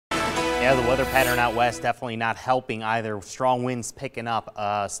Yeah, the weather pattern out west definitely not helping either. Strong winds picking up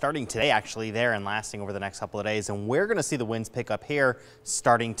starting today actually there and lasting over the next couple of days. And we're going to see the winds pick up here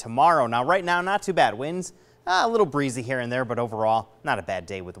starting tomorrow. Now right now not too bad. Winds a little breezy here and there, but overall not a bad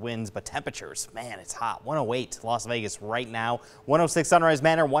day with winds. But temperatures, man, it's hot. 108 Las Vegas right now. 106 Sunrise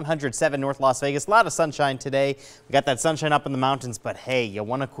Manor, 107 North Las Vegas. A lot of sunshine today. We got that sunshine up in the mountains, but hey, you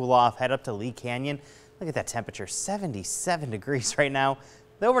want to cool off, head up to Lee Canyon. Look at that temperature, 77 degrees right now.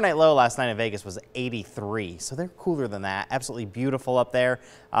 The overnight low last night in Vegas was 83, so they're cooler than that. Absolutely beautiful up there.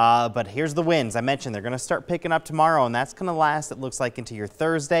 But here's the winds. I mentioned they're going to start picking up tomorrow, and that's going to last, it looks like, into your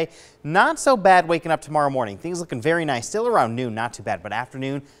Thursday. Not so bad waking up tomorrow morning. Things looking very nice. Still around noon, not too bad. But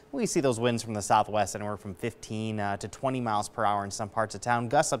afternoon, we see those winds from the southwest anywhere from 15 to 20 miles per hour in some parts of town.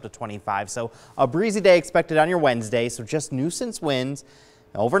 Gusts up to 25. So a breezy day expected on your Wednesday. So just nuisance winds.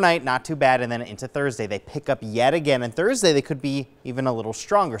 Overnight, not too bad, and then into Thursday, they pick up yet again, and Thursday they could be even a little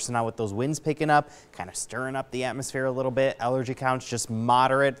stronger. So now with those winds picking up, kind of stirring up the atmosphere a little bit, allergy counts just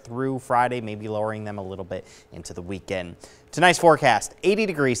moderate through Friday, maybe lowering them a little bit into the weekend. Tonight's forecast, 80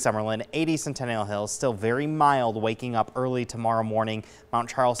 degrees Summerlin, 80 Centennial Hills, still very mild waking up early tomorrow morning. Mount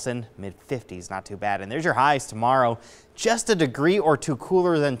Charleston, mid-50s, not too bad. And there's your highs tomorrow, just a degree or two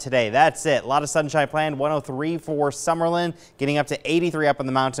cooler than today. That's it. A lot of sunshine planned, 103 for Summerlin, getting up to 83 up on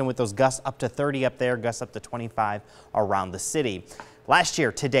the mountain with those gusts up to 30 up there, gusts up to 25 around the city. Last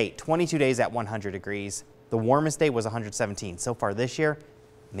year, to date, 22 days at 100 degrees. The warmest day was 117. So far this year,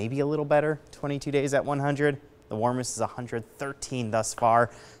 maybe a little better, 22 days at 100. The warmest is 113 thus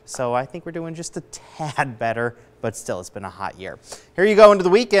far, so I think we're doing just a tad better, but still, it's been a hot year. Here you go into the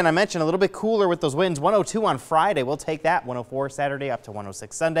weekend. I mentioned a little bit cooler with those winds. 102 on Friday. We'll take that. 104 Saturday up to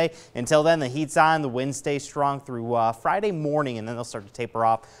 106 Sunday. Until then, the heat's on. The winds stay strong through Friday morning, and then they'll start to taper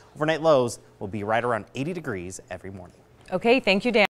off. Overnight lows will be right around 80 degrees every morning. Okay, thank you, Dan.